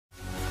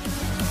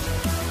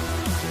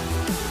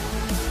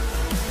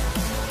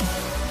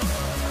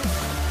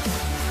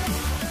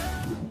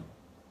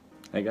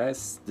Hey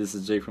guys, this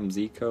is Jay from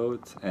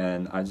Zcode,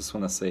 and I just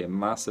want to say a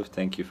massive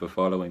thank you for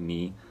following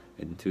me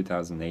in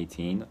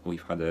 2018.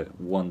 We've had a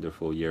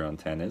wonderful year on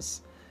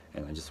tennis,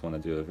 and I just want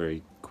to do a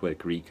very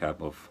quick recap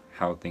of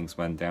how things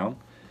went down.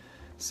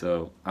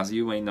 So, as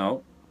you may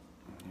know,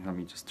 let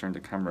me just turn the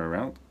camera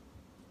around.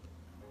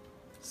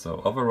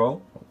 So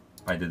overall,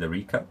 I did a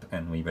recap,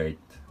 and we made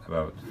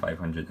about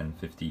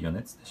 550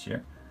 units this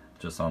year,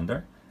 just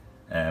under.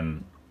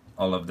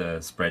 All of the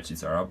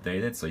spreadsheets are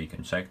updated, so you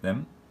can check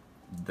them.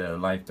 The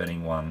live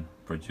betting one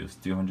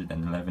produced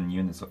 211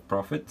 units of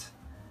profit,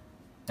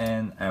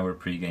 and our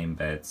pre-game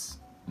bets,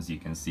 as you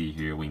can see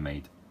here, we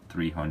made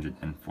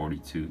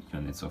 342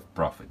 units of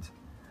profit.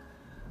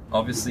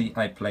 Obviously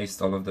I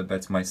placed all of the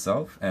bets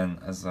myself, and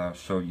as I'll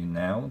show you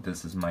now,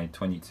 this is my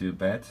 22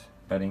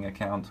 betting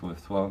account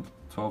with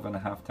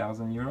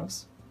 12,500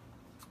 euros,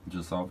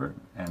 just over,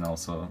 and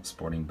also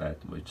Sporting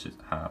Bet, which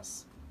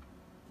has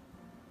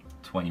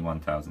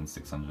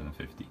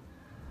 21,650.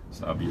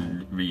 So I'll be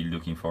really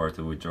looking forward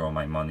to withdraw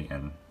my money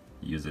and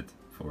use it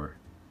for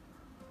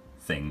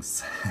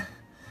things.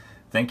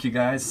 Thank you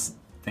guys,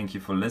 thank you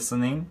for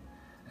listening.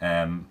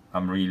 I'm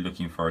really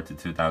looking forward to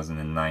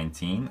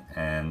 2019,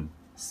 and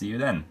see you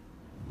then.